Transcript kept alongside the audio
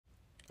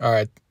All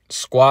right,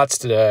 squats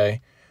today.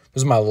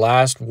 This is my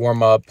last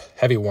warm-up,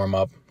 heavy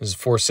warm-up. This is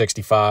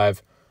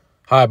 465,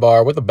 high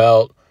bar with a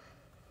belt.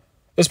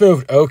 This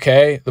moved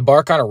okay. The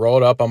bar kind of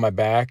rolled up on my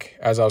back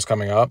as I was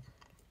coming up,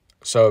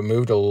 so it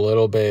moved a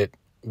little bit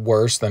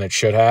worse than it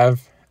should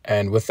have.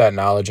 And with that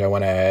knowledge, I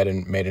went ahead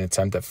and made an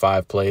attempt at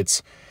 5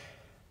 plates.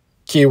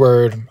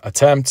 Keyword,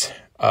 attempt.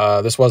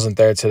 This wasn't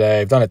there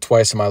today. I've done it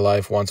twice in my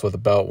life, once with a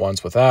belt,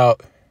 once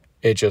without.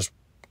 It just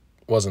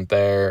wasn't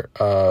there.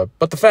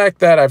 But the fact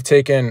that I've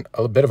taken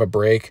a bit of a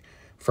break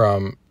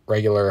from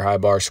regular high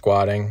bar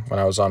squatting when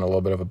I was on a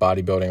little bit of a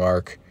bodybuilding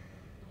arc,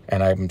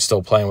 and I'm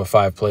still playing with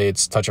 5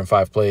 plates, touching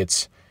 5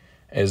 plates,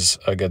 is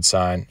a good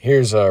sign.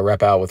 Here's a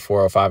rep out with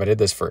 405. I did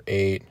this for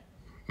 8.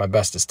 My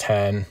best is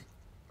 10.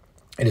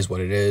 It is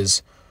what it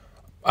is.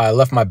 I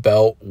left my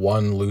belt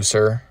 1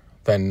 looser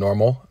than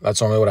normal. That's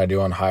normally what I do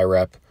on high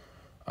rep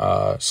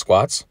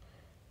squats.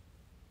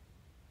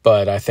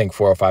 But I think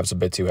 405 is a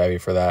bit too heavy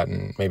for that,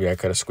 and maybe I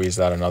could have squeezed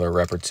out another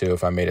rep or 2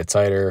 if I made it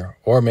tighter,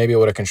 or maybe it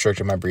would have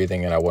constricted my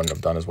breathing and I wouldn't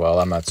have done as well.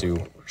 I'm not too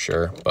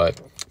sure,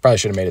 but probably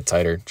should have made it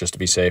tighter just to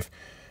be safe.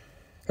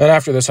 Then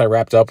after this, I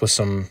wrapped up with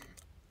some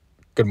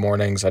good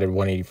mornings. I did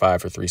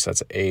 185 for 3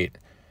 sets of 8.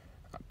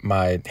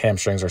 My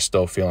hamstrings are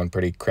still feeling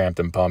pretty cramped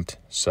and pumped,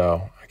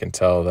 so I can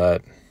tell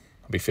that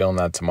I'll be feeling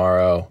that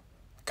tomorrow.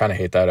 Kind of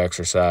hate that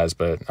exercise,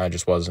 but I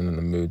just wasn't in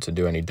the mood to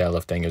do any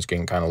deadlifting. It was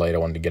getting kind of late. I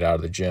wanted to get out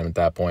of the gym at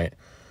that point,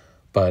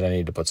 but I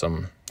need to put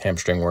some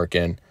hamstring work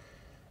in.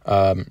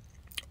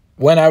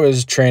 When I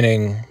was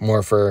training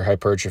more for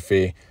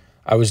hypertrophy,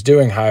 I was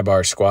doing high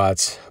bar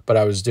squats, but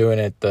I was doing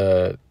it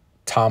the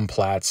Tom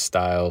Platz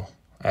style,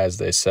 as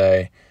they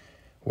say,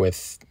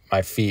 with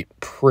my feet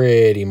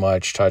pretty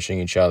much touching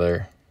each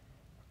other,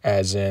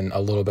 as in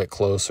a little bit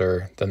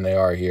closer than they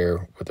are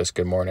here with this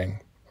good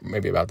morning,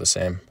 maybe about the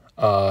same.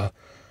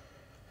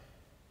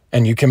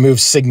 And you can move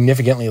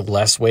significantly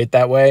less weight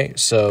that way,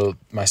 so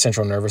my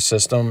central nervous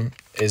system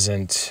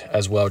isn't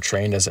as well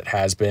trained as it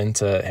has been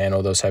to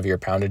handle those heavier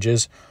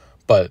poundages.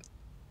 But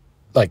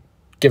like,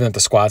 given that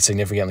the squat's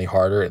significantly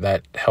harder,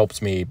 that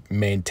helps me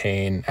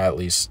maintain at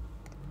least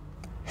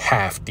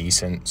half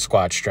decent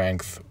squat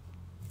strength,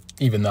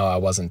 even though I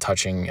wasn't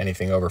touching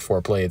anything over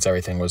 4 plates.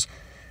 Everything was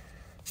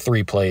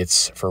 3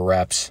 plates for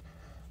reps.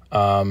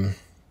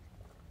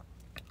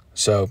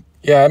 So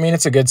yeah, I mean,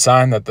 it's a good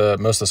sign that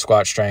most of the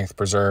squat strength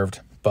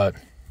preserved, but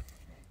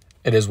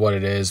it is what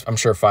it is. I'm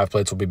sure 5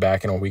 plates will be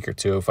back in a week or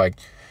 2 if I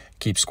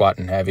keep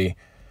squatting heavy.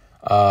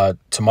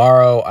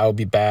 Tomorrow I'll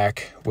be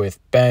back with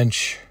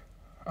bench,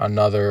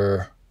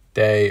 another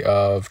day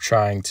of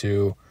trying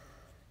to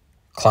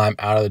climb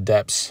out of the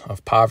depths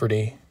of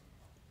poverty,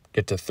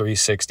 get to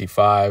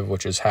 365,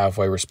 which is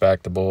halfway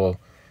respectable,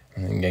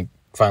 and then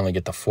finally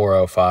get to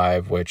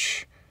 405,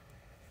 which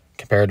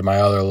compared to my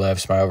other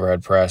lifts, my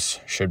overhead press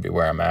should be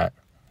where I'm at.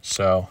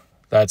 So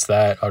that's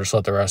that. I'll just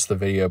let the rest of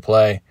the video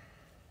play,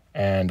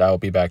 and I'll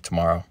be back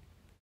tomorrow.